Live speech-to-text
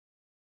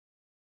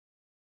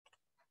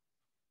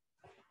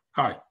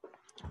Hi,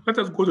 let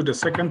us go to the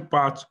second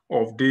part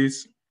of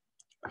this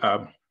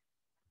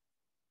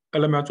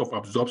element of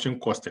absorption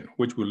costing,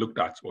 which we looked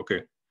at,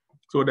 okay?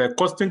 So the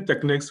costing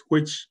techniques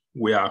which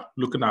we are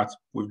looking at,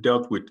 we've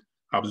dealt with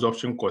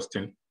absorption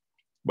costing,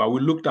 but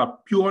we looked at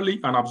purely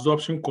an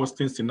absorption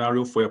costing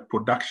scenario for a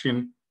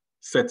production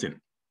setting.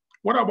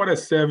 What about a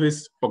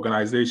service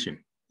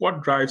organization?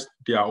 What drives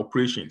their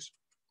operations?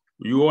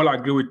 You all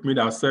agree with me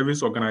that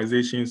service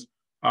organizations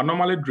are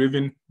normally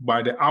driven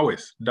by the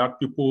hours that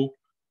people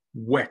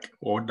work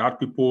or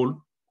that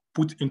people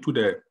put into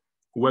the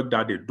work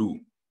that they do.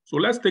 So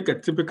let's take a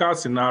typical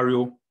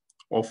scenario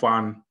of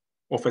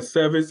a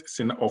service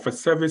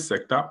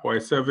sector or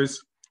a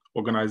service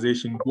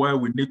organization where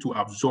we need to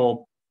absorb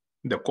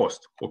the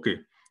cost. Okay,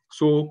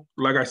 so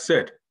like I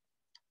said,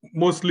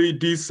 mostly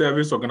these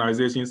service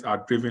organizations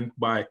are driven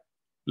by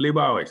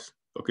labor hours.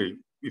 Okay,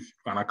 if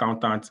an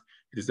accountant,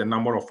 it is the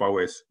number of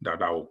hours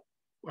that I'll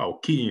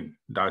key in.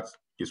 That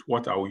is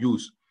what I'll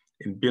use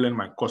in billing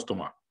my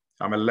customer.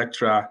 I'm a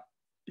lecturer.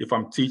 If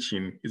I'm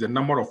teaching, it's a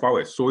number of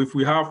hours. So if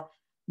we have,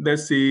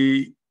 let's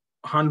say,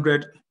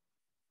 100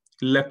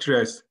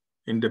 lecturers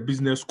in the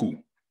business school,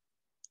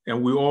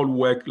 and we all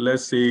work,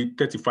 let's say,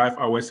 35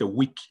 hours a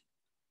week,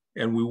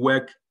 and we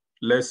work,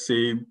 let's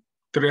say,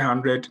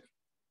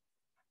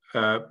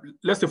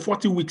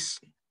 40 weeks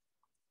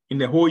in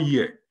the whole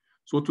year.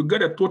 So to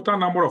get a total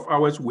number of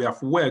hours we have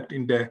worked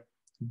in the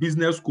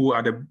business school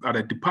at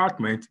a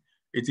department,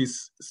 it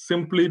is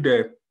simply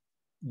the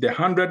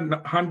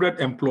 100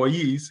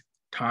 employees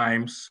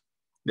times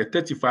the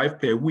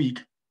 35 per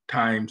week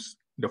times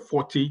the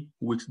 40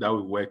 weeks that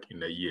we work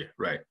in a year,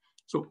 right?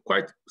 So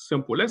quite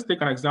simple. Let's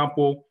take an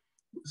example.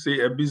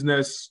 Say a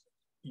business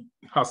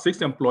has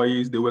 6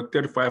 employees, they work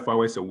 35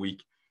 hours a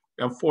week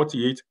and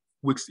 48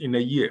 weeks in a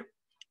year.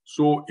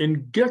 So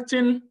in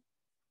getting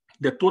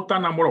the total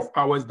number of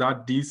hours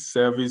that this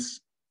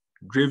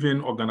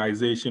service-driven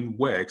organization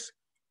works,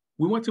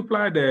 we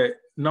multiply the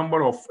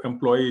number of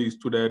employees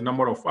to the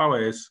number of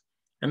hours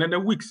and then the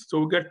weeks.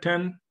 So we get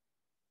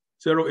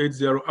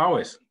 10,080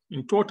 hours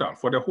in total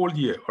for the whole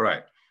year. All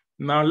right.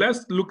 Now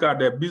let's look at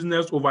the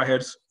business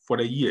overheads for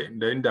the year,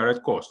 the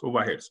indirect cost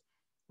overheads.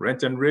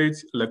 Rent and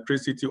rates,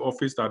 electricity,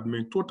 office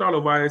admin, total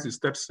overheads is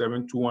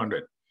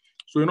 37,200.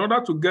 So in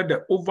order to get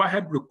the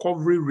overhead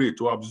recovery rate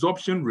or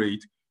absorption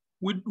rate,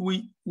 we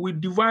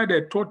divide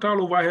the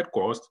total overhead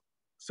cost,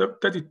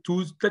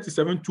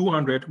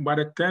 37,200 by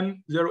the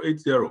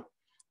 10,080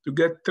 to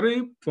get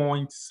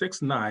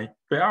 3.69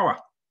 per hour.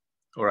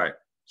 All right.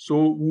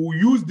 So we'll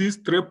use this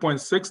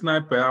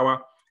 3.69 per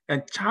hour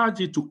and charge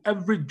it to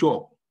every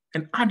job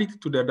and add it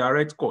to the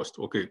direct cost.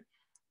 Okay.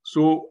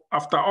 So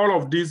after all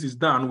of this is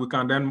done, we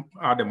can then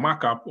add a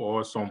markup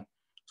or some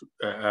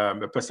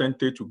a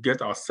percentage to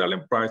get our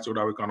selling price so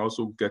that we can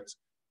also get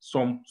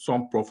some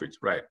profit,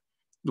 right?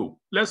 No,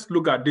 let's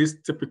look at this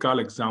typical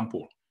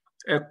example.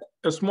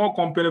 A small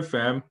company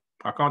firm,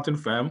 accounting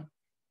firm,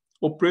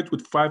 operates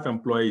with 5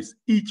 employees,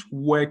 each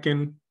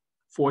working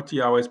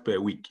 40 hours per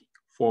week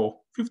for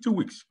 50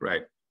 weeks,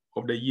 right,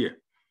 of the year.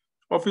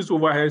 Office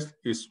overhead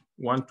is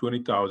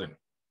 120,000.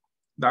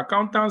 The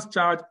accountants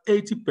charge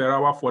 80 per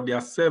hour for their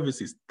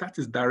services. That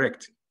is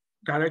direct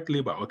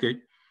labor,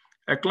 okay?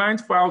 A client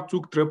file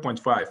took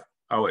 3.5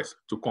 hours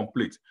to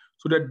complete.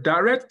 So the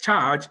direct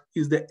charge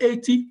is the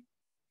 80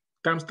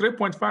 times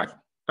 3.5.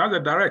 That's the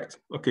direct.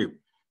 Okay.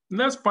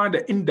 Let's find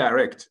the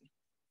indirect.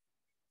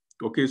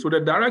 Okay, so the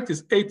direct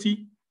is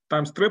 80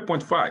 times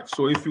 3.5.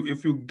 So if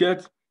you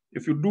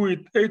do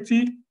it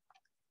 80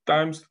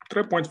 times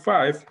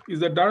 3.5 is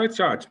the direct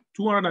charge,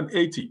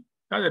 280.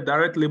 That's the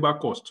direct labor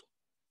cost.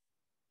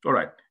 All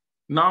right.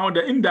 Now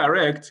the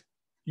indirect,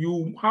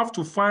 you have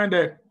to find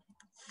the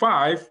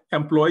 5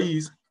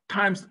 employees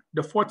times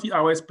the 40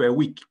 hours per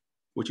week,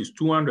 which is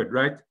 200,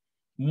 right?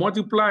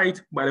 Multiply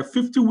it by the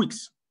 50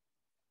 weeks.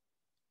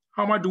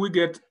 How much do we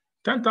get?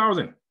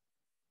 10,000.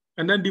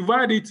 And then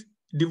divide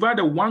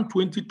the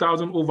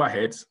 120,000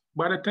 overheads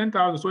by the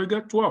 10,000, so you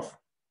get 12.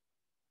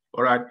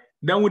 All right.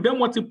 Then we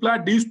multiply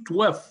these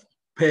 12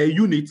 per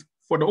unit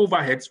for the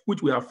overheads,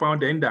 which we have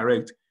found the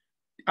indirect,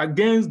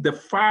 against the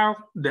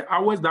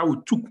hours that we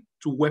took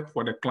to work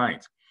for the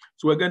client.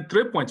 So again,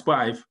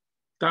 3.5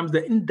 times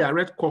the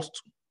indirect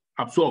cost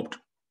absorbed,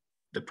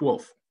 the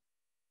 12,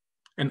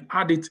 and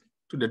add it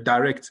to the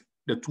direct,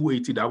 the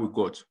 280 that we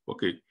got.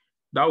 Okay,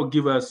 that will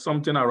give us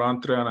something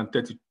around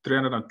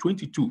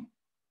 322.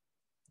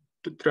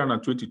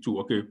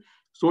 Okay,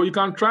 so you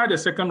can try the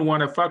second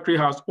one. A factory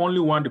has only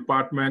 1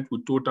 department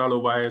with total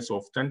overheads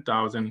of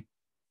 10,000,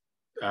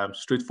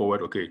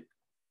 straightforward. Okay,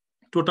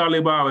 total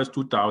labor hours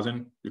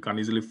 2,000. You can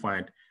easily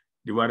find.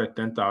 Divided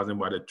 10,000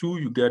 by the 2,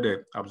 you get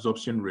the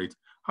absorption rate.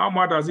 How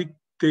much does it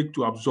take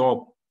to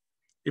absorb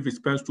if it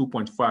spends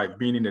 2.5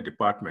 being in the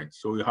department?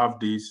 So you have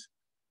this,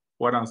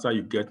 what answer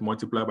you get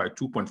multiplied by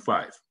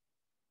 2.5,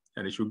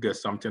 and it should get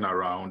something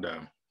around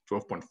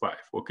 12.5.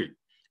 Okay,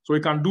 so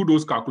you can do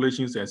those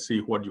calculations and see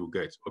what you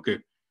get. Okay,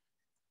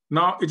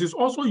 now it is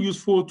also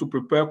useful to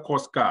prepare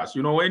cost cards.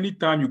 You know,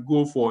 anytime you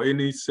go for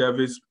any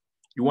service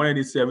you want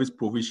any service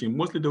provision,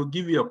 mostly they'll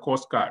give you a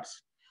cost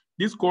cards.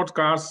 These cost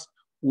cards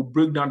will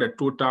break down the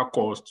total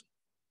cost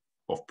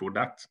of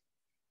product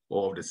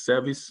or of the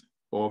service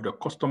or of the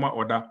customer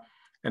order.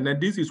 And then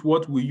this is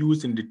what we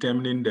use in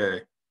determining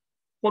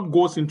what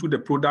goes into the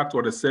product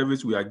or the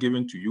service we are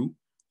giving to you,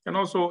 and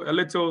also a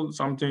little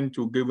something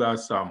to give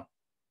us some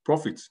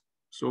profits.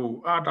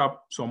 So add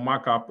up some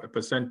markup, a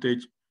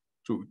percentage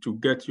to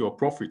get your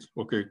profit,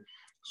 okay?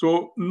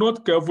 So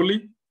note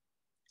carefully,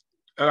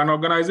 an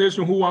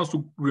organization who wants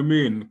to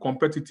remain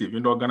competitive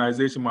in the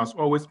organization must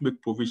always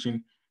make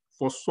provision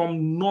for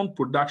some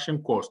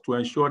non-production costs to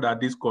ensure that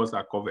these costs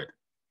are covered.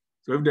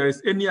 So if there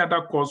is any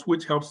other cost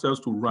which helps us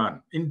to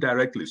run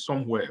indirectly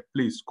somewhere,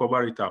 please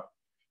cover it up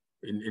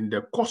in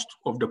the cost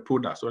of the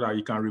product so that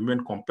you can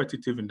remain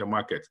competitive in the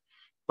market.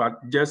 But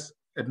just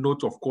a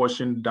note of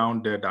caution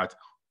down there that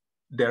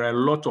there are a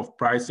lot of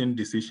pricing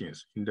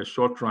decisions. In the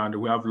short run,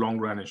 we have long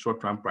run and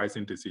short run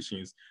pricing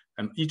decisions,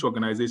 and each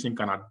organization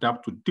can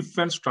adapt to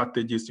different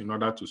strategies in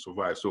order to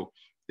survive. So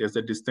there's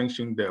a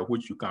distinction there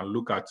which you can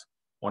look at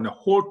on a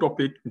whole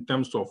topic in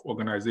terms of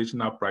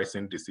organizational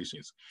pricing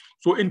decisions.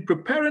 So in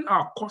preparing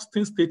our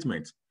costing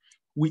statement,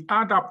 we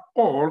add up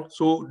all.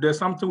 So there's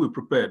something we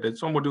prepared that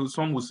some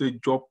will say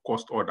job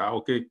cost order,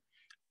 okay,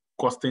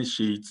 costing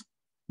sheets,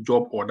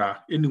 job order,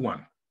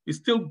 anyone. It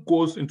still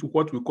goes into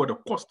what we call the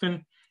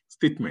costing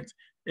statement.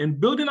 In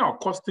building our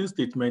costing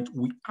statement,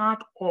 we add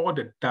all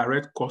the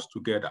direct costs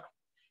together.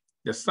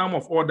 The sum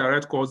of all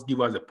direct costs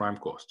give us the prime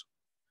cost.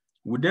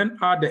 We then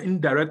add the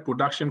indirect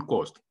production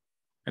cost.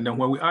 And then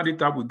when we add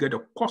it up, we get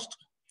the cost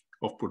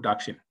of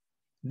production.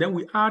 Then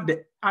we add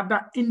the other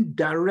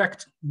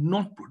indirect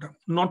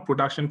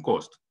non-production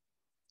cost,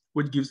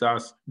 which gives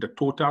us the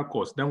total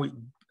cost. Then we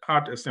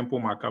add a simple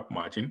markup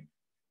margin,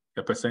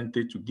 a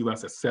percentage to give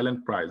us a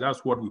selling price.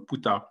 That's what we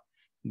put up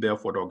there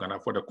for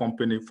the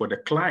company, for the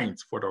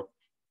clients, for the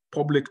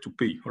public to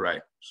pay,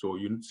 right? So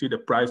you see the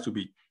price to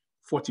be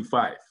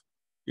 45.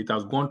 It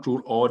has gone through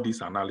all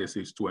these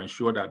analysis to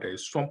ensure that there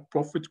is some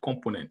profit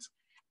component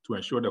to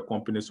ensure the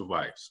company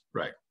survives,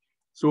 right?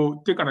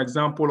 So take an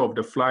example of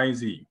the Flying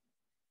Z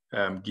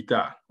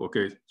guitar,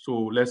 okay? So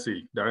let's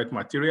say direct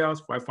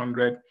materials,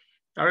 500,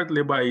 direct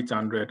labor,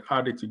 800,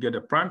 add it to get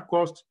the prime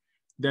cost,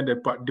 then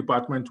the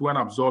department one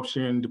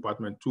absorption,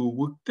 department two.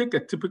 We'll take a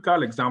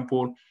typical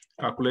example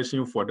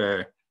calculation for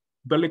the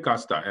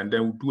Bellicaster, and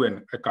then we'll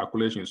do a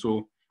calculation.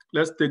 So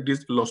let's take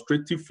these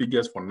illustrative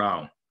figures for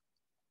now.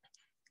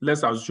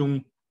 Let's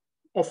assume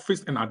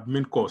office and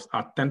admin costs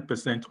are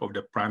 10% of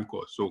the prime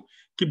cost. So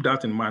keep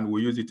that in mind.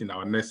 We'll use it in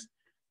our next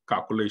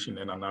calculation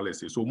and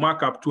analysis. So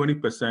mark up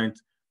 20%.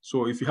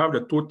 So if you have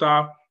the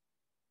total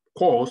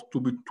cost to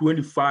be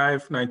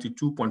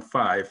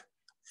 2592.5,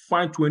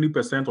 find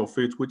 20% of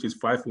it, which is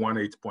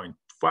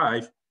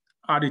 518.5,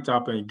 add it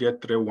up and you get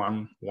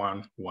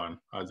 3111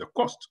 as the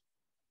cost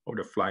of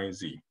the Flying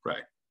Z,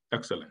 right?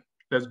 Excellent.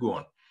 Let's go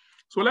on.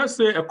 So let's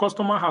say a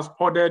customer has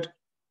ordered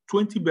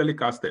 20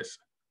 Bellicasters.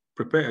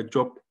 Prepare a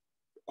job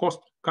cost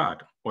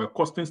card or a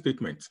costing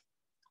statement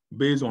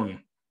based on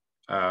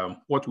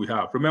what we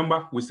have.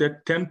 Remember, we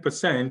said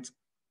 10%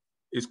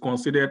 is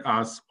considered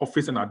as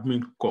office and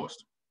admin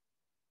cost.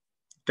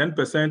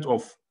 10%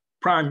 of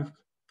prime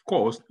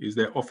cost is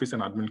the office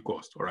and admin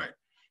cost, all right?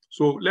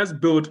 So let's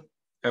build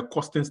a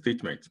costing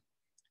statement.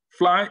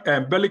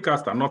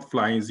 Bellicaster, not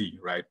Flying Z,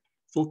 right?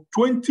 So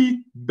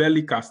 20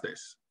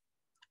 Bellicasters,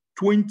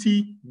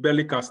 20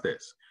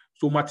 Bellicasters.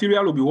 So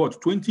material will be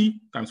what?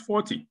 20 times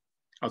 40,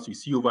 as you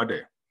see over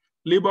there.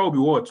 Labor will be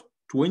what?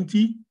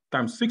 20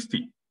 times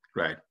 60,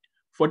 right?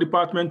 For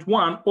department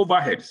one,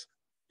 overheads,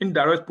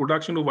 indirect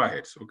production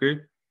overheads,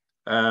 okay?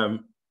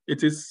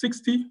 It is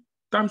 60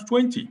 times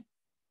 20.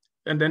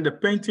 And then the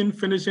painting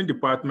finishing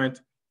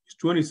department is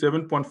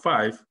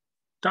 27.5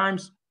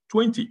 times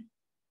 20,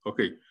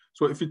 okay?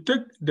 So if you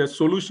take the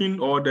solution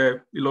or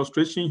the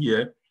illustration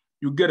here,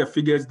 you get the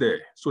figures there.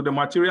 So the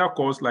material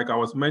cost, like I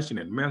was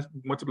mentioning,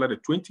 multiply the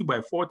 20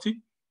 by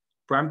 40,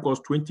 prime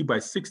cost 20 by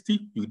 60,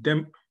 you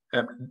then,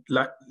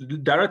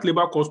 direct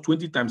labor cost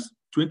 20 times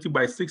 20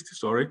 by 60,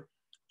 sorry.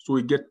 So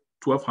you get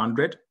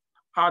 1200,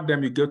 add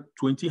them, you get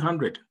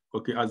 2000,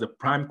 okay, as the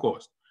prime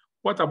cost.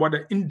 What about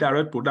the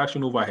indirect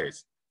production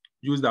overheads?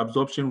 Use the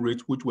absorption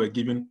rate, which we're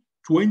given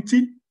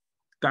 20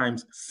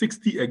 times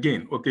 60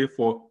 again, okay,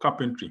 for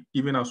carpentry,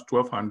 giving us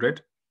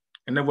 1200.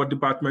 And then for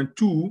department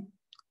two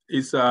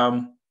is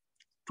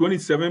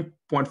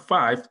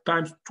 27.5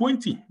 times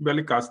 20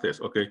 Bellicasters,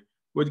 okay,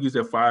 which gives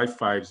a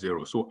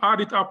 550. So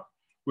add it up,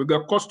 we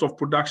got cost of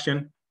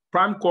production,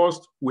 prime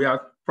cost, we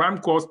are prime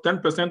cost,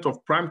 10%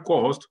 of prime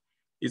cost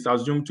is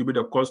assumed to be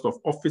the cost of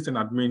office and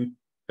admin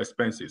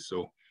expenses.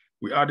 So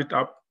we add it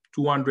up,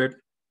 200,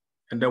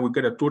 and then we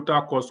get a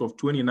total cost of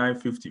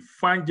 2950.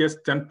 Find just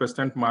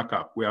 10%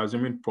 markup. We are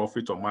assuming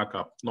profit or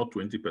markup, not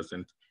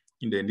 20%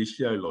 in the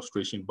initial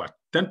illustration, but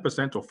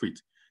 10% of it.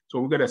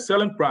 So we get a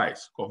selling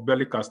price of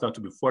Bellicaster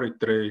to be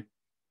 43.45.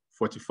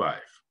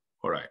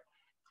 All right.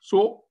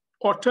 So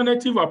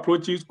alternative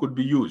approaches could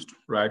be used,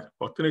 right?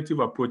 Alternative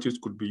approaches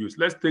could be used.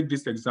 Let's take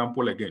this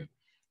example again.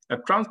 A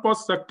transport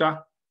sector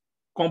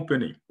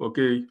company,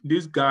 okay,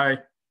 this guy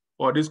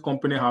or this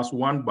company has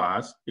one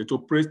bus. It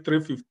operates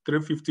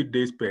 350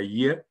 days per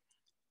year.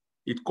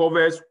 It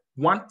covers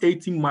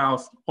 180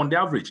 miles on the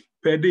average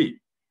per day.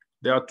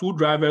 There are two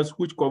drivers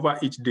which cover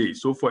each day.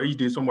 So for each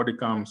day, somebody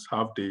comes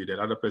half day,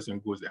 the other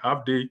person goes the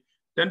half day.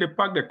 Then they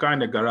park the car in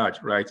the garage,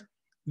 right?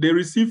 They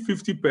receive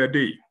 50 per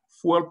day.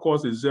 Fuel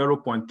cost is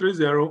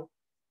 0.30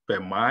 per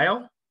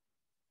mile,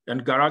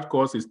 and garage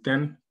cost is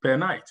 10 per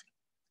night.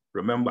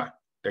 Remember,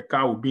 the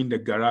car will be in the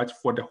garage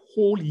for the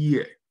whole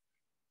year,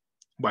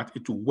 but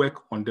it will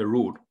work on the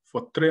road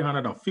for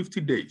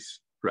 350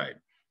 days, right?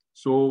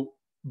 So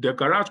the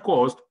garage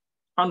cost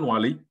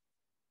annually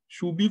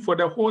should be for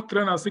the whole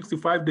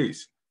 365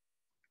 days.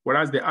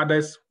 Whereas the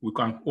others, we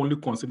can only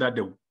consider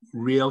the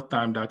real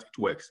time that it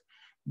works.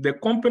 The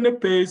company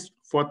pays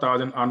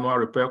 4,000 annual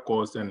repair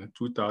costs and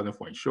 2,000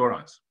 for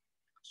insurance.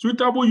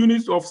 Suitable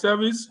units of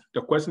service,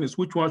 the question is,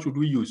 which one should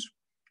we use?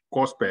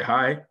 Cost per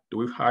hire,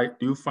 do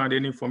you find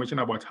any information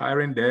about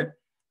hiring there?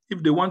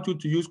 If they want you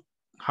to use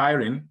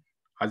hiring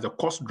as a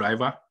cost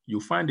driver,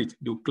 you find it,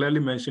 they'll clearly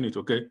mention it,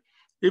 okay?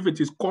 If it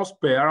is cost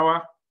per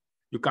hour,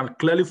 you can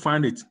clearly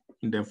find it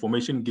in the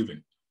information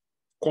given.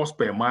 Cost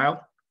per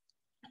mile,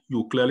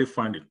 you clearly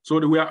find it. So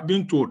we are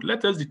being told,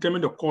 let us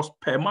determine the cost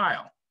per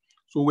mile.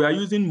 So we are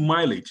using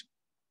mileage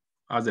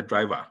as a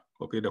driver,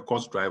 okay, the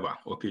cost driver,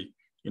 okay,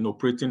 in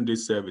operating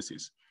these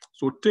services.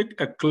 So take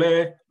a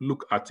clear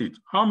look at it.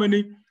 How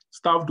many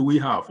staff do we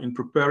have in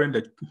preparing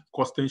the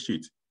costing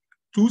sheet?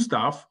 2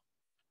 staff,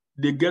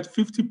 they get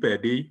 50 per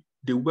day,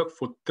 they work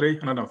for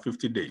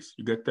 350 days,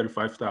 you get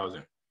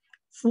 35,000.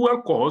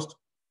 Fuel cost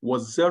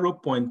was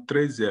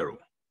 0.30,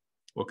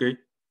 okay,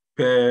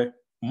 per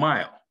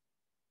mile.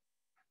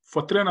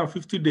 For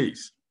 350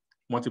 days,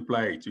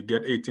 multiply it, you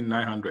get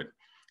 18,900.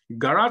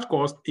 Garage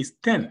cost is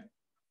 10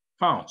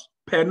 pounds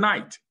per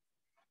night.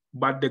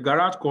 But the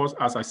garage cost,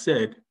 as I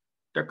said,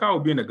 the car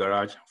will be in the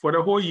garage for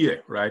the whole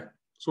year, right?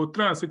 So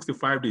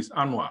 365 days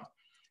annual.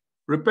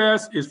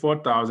 Repairs is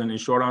 4,000,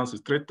 insurance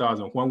is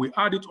 3,000. When we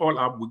add it all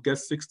up, we get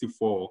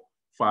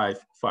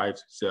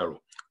 64,550.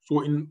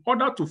 So in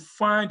order to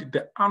find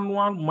the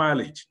annual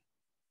mileage,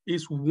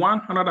 is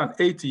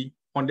 180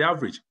 on the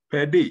average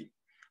per day.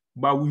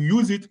 But we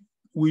use the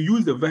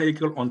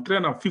vehicle on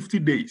 350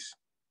 days,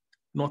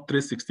 not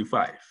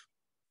 365.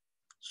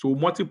 So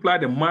multiply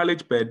the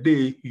mileage per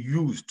day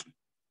used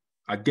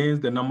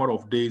against the number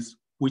of days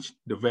which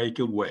the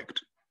vehicle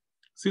worked.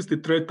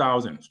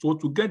 63,000. So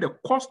to get the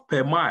cost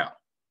per mile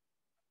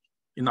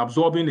in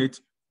absorbing it,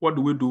 what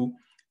do?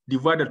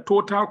 Divide the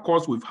total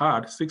cost we've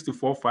had,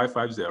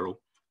 64,550,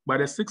 by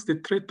the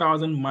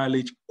 63,000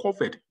 mileage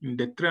covered in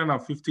the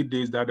 350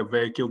 days that the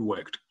vehicle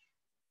worked.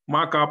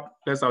 Markup,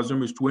 let's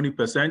assume is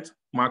 20%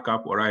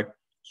 markup, all right?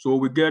 So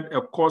we get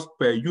a cost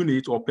per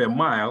unit or per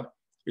mile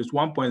is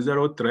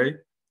 1.03,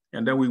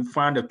 and then we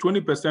find a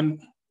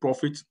 20%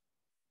 profit,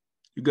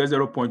 you get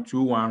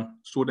 0.21.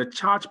 So the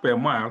charge per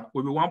mile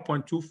will be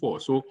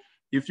 1.24. So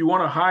if you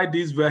want to hire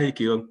this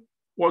vehicle,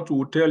 what we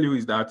will tell you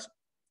is that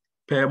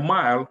per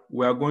mile,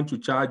 we are going to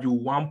charge you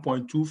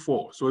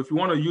 1.24. So if you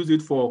want to use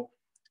it for,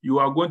 you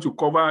are going to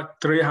cover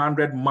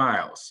 300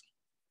 miles.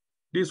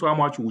 This is how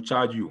much we will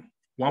charge you,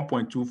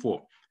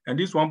 1.24. And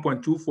this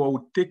 1.24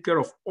 will take care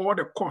of all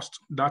the costs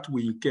that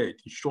we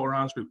incurred,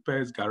 insurance,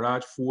 repairs,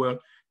 garage, fuel,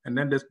 and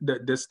then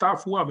the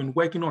staff who have been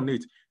working on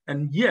it.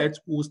 And yet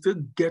we'll still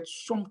get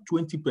some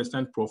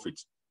 20% profit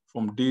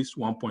from this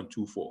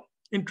 1.24.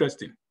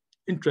 Interesting,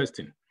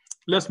 interesting.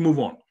 Let's move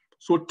on.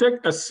 So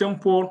take a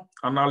simple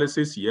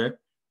analysis here.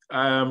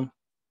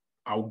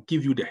 I'll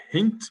give you the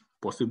hint,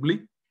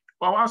 possibly.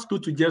 I'll ask you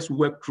to just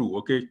work through,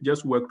 okay?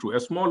 Just work through. A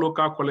small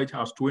local college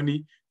has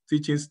 20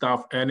 teaching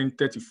staff earning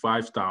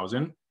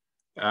 35,000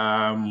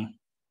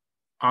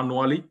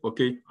 annually,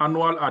 okay?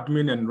 Annual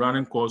admin and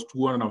running cost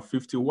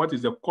 250. What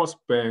is the cost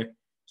per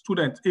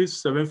student if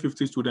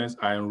 750 students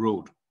are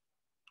enrolled?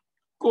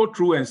 Go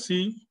through and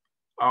see.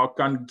 I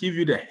can give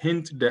you the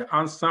hint. The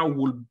answer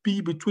will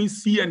be between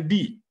C and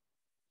D.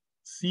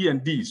 C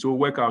and D. So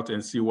work out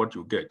and see what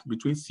you get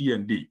between C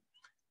and D.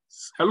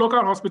 A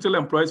local hospital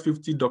employs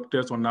 50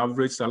 doctors on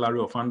average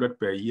salary of 100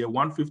 per year,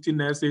 150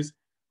 nurses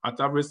at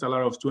average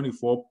salary of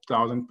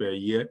 24,000 per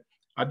year.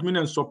 Admin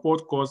and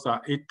support costs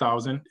are 8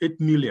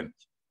 million.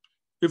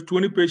 If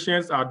 20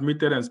 patients are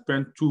admitted and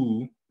spend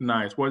 2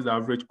 nights, what is the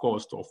average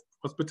cost of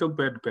hospital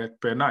bed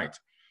per night?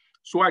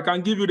 So I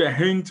can give you the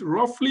hint.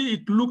 Roughly,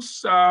 it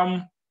looks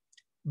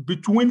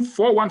between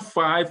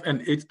 415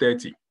 and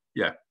 830.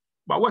 Yeah,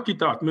 but work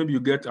it out. Maybe you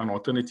get an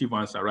alternative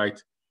answer,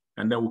 right?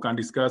 And then we can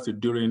discuss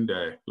it during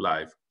the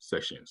live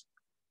sessions.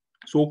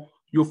 So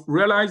you've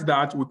realized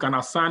that we can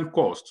assign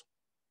cost,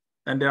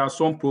 and there are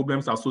some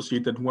problems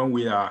associated when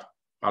we are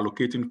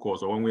allocating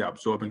costs or when we are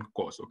absorbing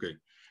costs, okay?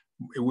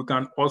 We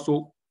can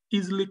also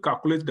easily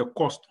calculate the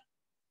cost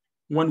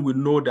when we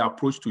know the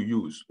approach to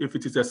use. If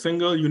it is a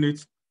single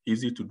unit,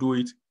 easy to do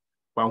it.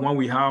 But when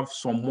we have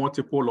some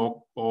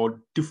multiple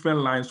or different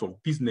lines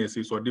of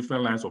businesses or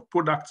different lines of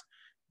products,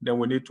 then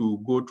we need to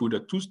go through the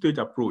two-stage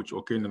approach,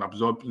 okay, in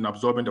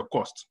absorbing the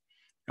cost.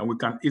 And we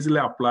can easily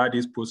apply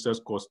this process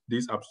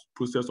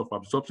of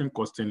absorption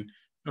costing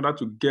in order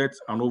to get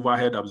an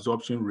overhead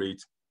absorption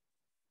rate.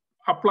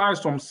 Apply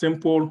some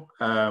simple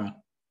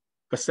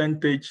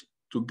percentage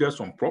to get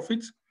some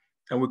profit,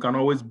 and we can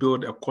always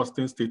build a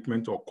costing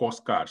statement or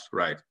cost cards,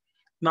 right?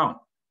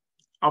 Now,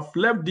 I've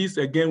left this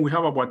again. We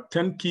have about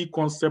 10 key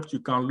concepts you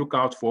can look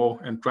out for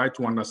and try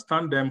to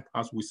understand them,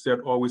 as we said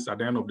always at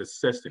the end of the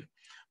session.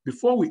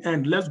 Before we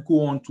end, let's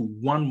go on to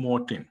one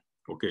more thing,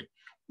 okay?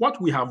 What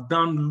we have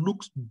done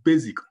looks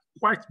basic,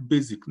 quite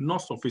basic,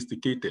 not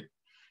sophisticated.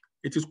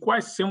 It is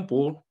quite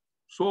simple,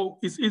 so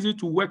it's easy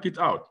to work it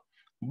out.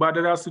 But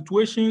there are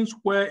situations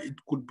where it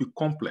could be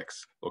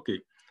complex, okay?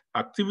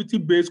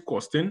 Activity-based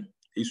costing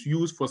is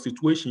used for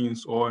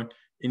situations or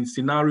in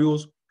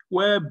scenarios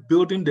where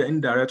building the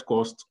indirect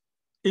cost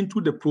into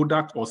the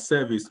product or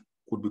service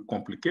could be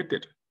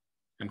complicated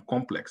and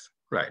complex,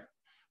 right?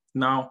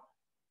 Now,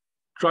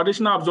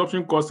 traditional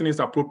absorption costing is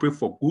appropriate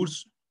for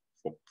goods,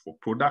 for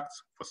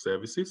products, for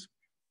services,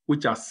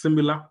 which are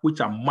similar,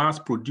 which are mass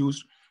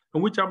produced,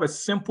 and which have a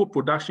simple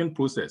production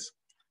process.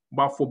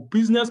 But for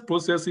business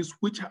processes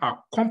which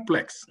are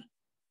complex,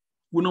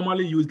 we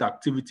normally use the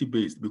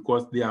activity-based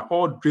because they are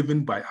all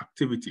driven by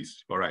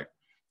activities, all right?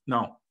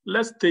 Now,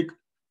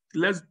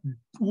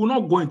 we'll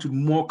not go into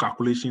more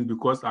calculations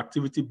because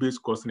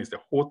activity-based costing is the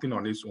whole thing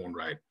on its own,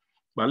 right?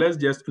 But let's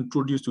just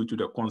introduce you to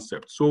the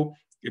concept. So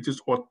it is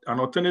an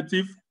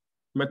alternative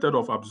method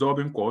of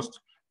absorbing cost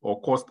or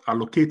cost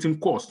allocating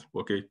cost,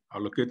 okay?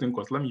 Allocating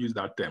cost, let me use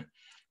that term.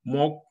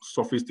 More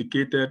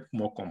sophisticated,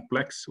 more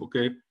complex,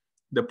 okay?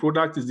 The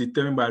product is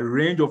determined by a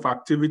range of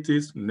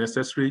activities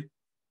necessary.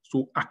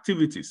 So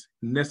activities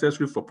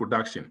necessary for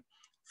production.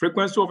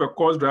 Frequency of a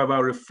cost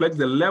driver reflects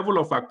the level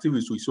of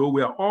activity. So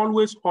we are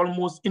always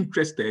almost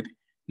interested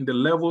in the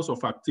levels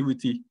of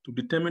activity to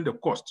determine the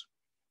cost.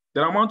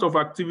 The amount of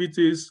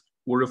activities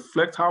will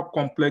reflect how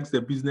complex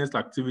the business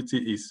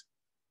activity is.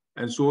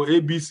 And so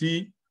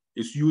ABC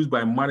is used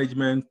by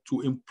management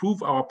to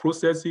improve our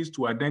processes,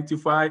 to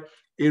identify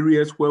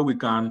areas where we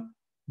can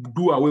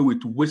do away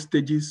with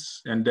wastages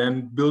and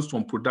then build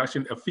some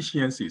production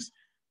efficiencies.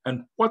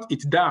 And what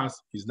it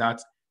does is that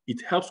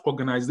it helps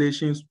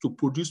organizations to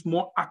produce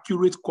more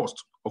accurate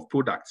cost of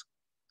products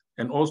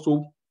and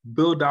also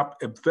build up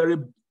a very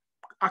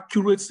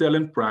accurate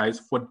selling price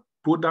for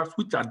products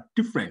which are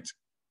different,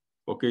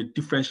 okay,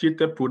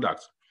 differentiated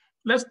products.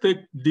 Let's take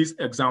this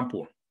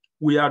example.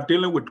 We are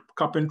dealing with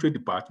carpentry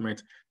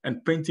department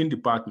and painting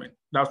department.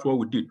 That's what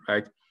we did,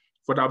 right?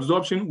 For the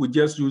absorption, we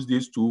just use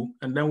these two,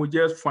 and then we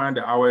just find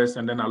the hours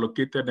and then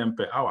allocated them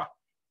per hour.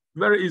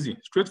 Very easy,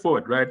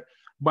 straightforward, right?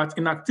 But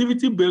in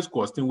activity-based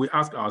costing, we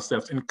ask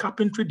ourselves, in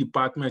carpentry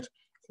department,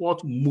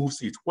 what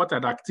moves it? What are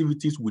the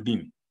activities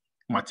within?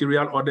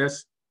 Material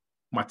orders,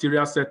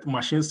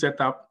 machine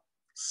setup,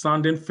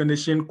 sanding,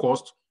 finishing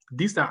cost.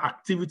 These are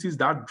activities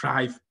that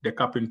drive the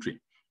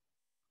carpentry.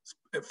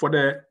 For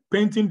the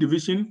painting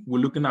division, we're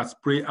looking at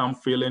spray and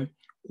filling,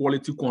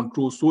 quality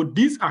control. So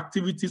these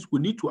activities, we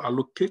need to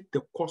allocate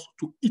the cost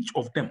to each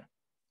of them,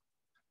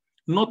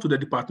 not to the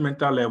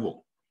departmental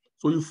level.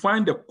 So you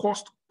find the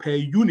cost per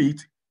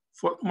unit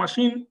for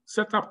machine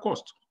setup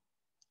cost.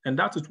 And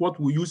that is what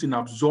we use in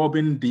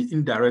absorbing the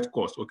indirect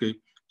cost, okay?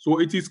 So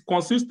it is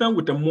consistent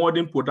with a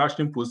modern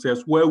production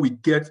process where we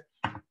get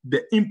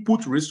the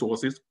input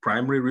resources,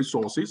 primary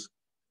resources,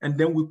 and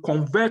then we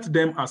convert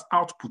them as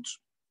output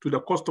to the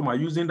customer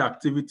using the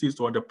activities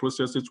or the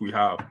processes we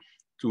have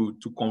to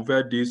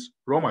convert these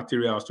raw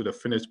materials to the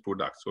finished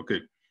products, okay?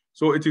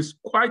 So it is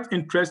quite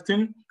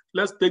interesting.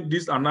 Let's take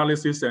this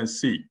analysis and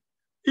see.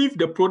 If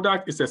the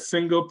product is a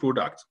single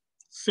product,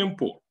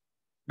 simple,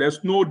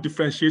 there's no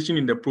differentiation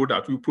in the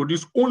product. We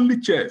produce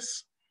only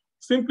chairs.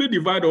 Simply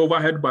divide the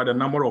overhead by the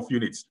number of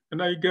units, and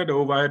then you get the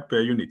overhead per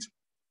unit,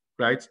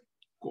 right?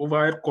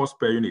 Overhead cost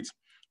per unit.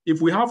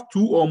 If we have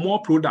two or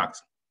more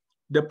products,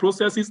 the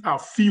processes are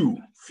few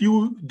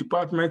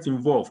departments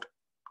involved.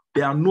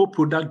 There are no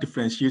product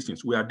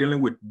differentiations. We are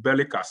dealing with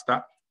belly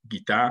caster,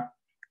 guitar.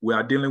 We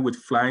are dealing with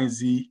flying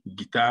Z,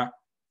 guitar.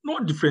 No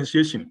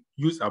differentiation.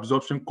 Use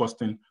absorption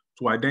costing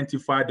to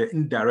identify the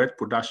indirect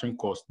production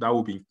cost that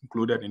will be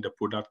included in the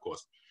product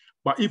cost.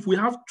 But if we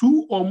have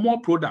two or more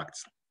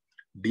products,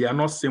 they are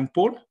not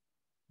simple.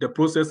 The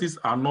processes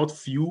are not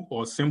few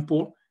or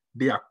simple.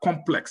 They are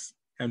complex,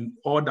 and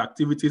all the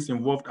activities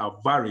involved are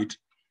varied.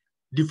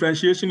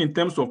 Differentiation in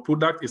terms of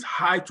product is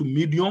high to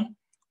medium.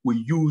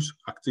 We use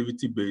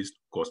activity-based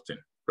costing,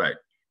 right?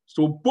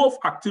 So both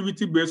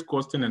activity-based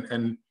costing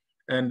and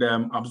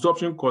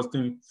absorption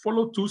costing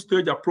follow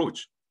two-stage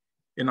approach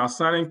in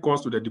assigning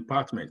cost to the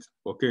department,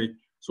 okay?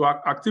 So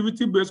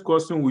activity-based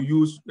costing we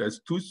use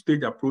as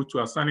two-stage approach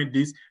to assigning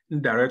this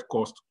indirect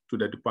cost to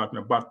the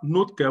department. But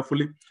note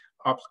carefully,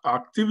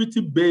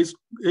 activity-based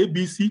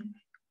ABC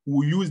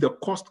will use the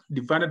cost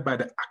divided by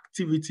the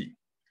activity.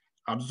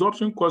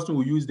 Absorption costing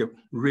will use the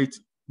rate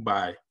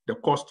by the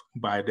cost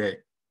by the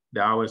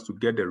the hours to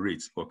get the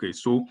rates. Okay,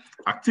 so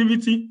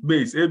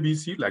activity-based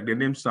ABC, like the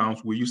name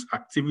sounds, we use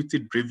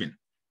activity-driven.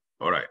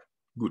 All right,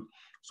 good.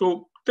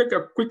 So take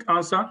a quick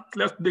answer.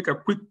 Let's take a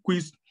quick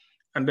quiz,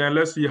 and then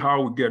let's see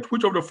how we get.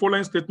 Which of the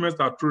following statements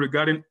are true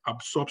regarding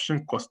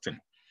absorption costing?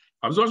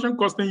 Absorption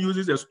costing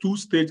uses a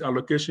two-stage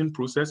allocation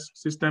process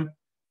system.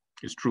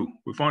 It's true.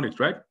 We found it,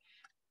 right?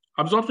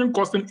 Absorption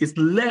costing is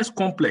less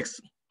complex,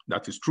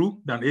 that is true,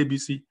 than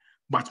ABC,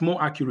 but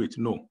more accurate.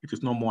 No, it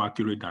is not more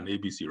accurate than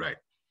ABC, right?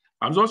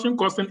 Absorption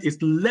costing is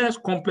less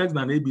complex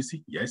than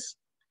ABC, yes,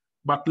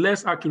 but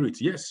less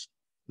accurate, yes,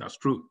 that's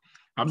true.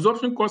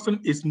 Absorption costing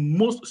is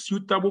most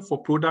suitable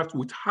for products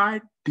with high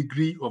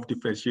degree of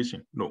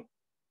differentiation. No,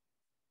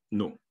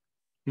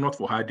 not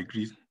for high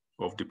degrees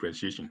of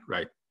differentiation,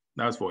 right?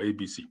 That's for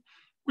ABC.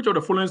 Which of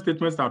the following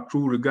statements are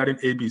true regarding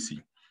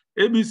ABC?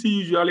 ABC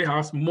usually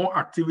has more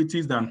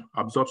activities than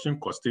absorption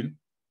costing.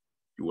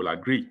 You will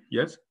agree,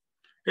 yes?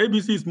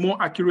 ABC is more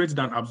accurate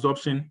than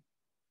absorption.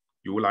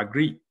 You will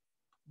agree.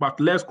 But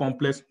less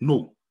complex,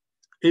 no.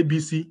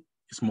 ABC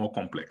is more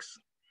complex.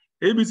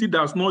 ABC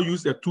does not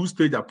use a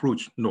two-stage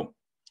approach, no.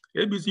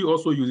 ABC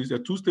also uses a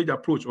two-stage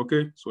approach,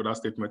 okay? So that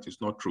statement is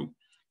not true.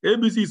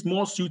 ABC is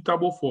more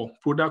suitable for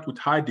products with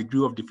high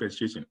degree of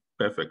differentiation.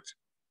 Perfect,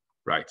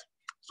 right?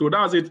 So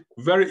that's it,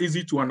 very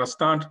easy to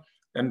understand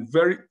and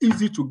very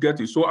easy to get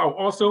it. So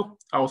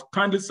I'll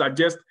kindly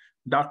suggest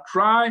that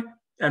try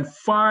and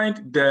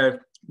find the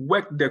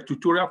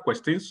tutorial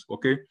questions,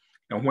 okay?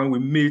 And when we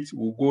meet,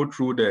 we'll go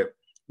through the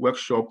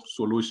workshop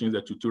solutions,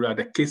 the tutorial,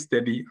 the case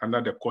study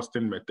under the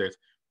costing method.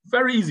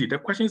 Very easy, the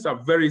questions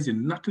are very easy.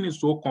 Nothing is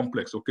so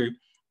complex, okay?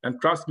 And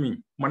trust me,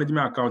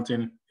 management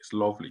accounting is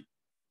lovely.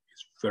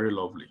 It's very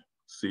lovely.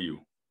 See you.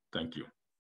 Thank you.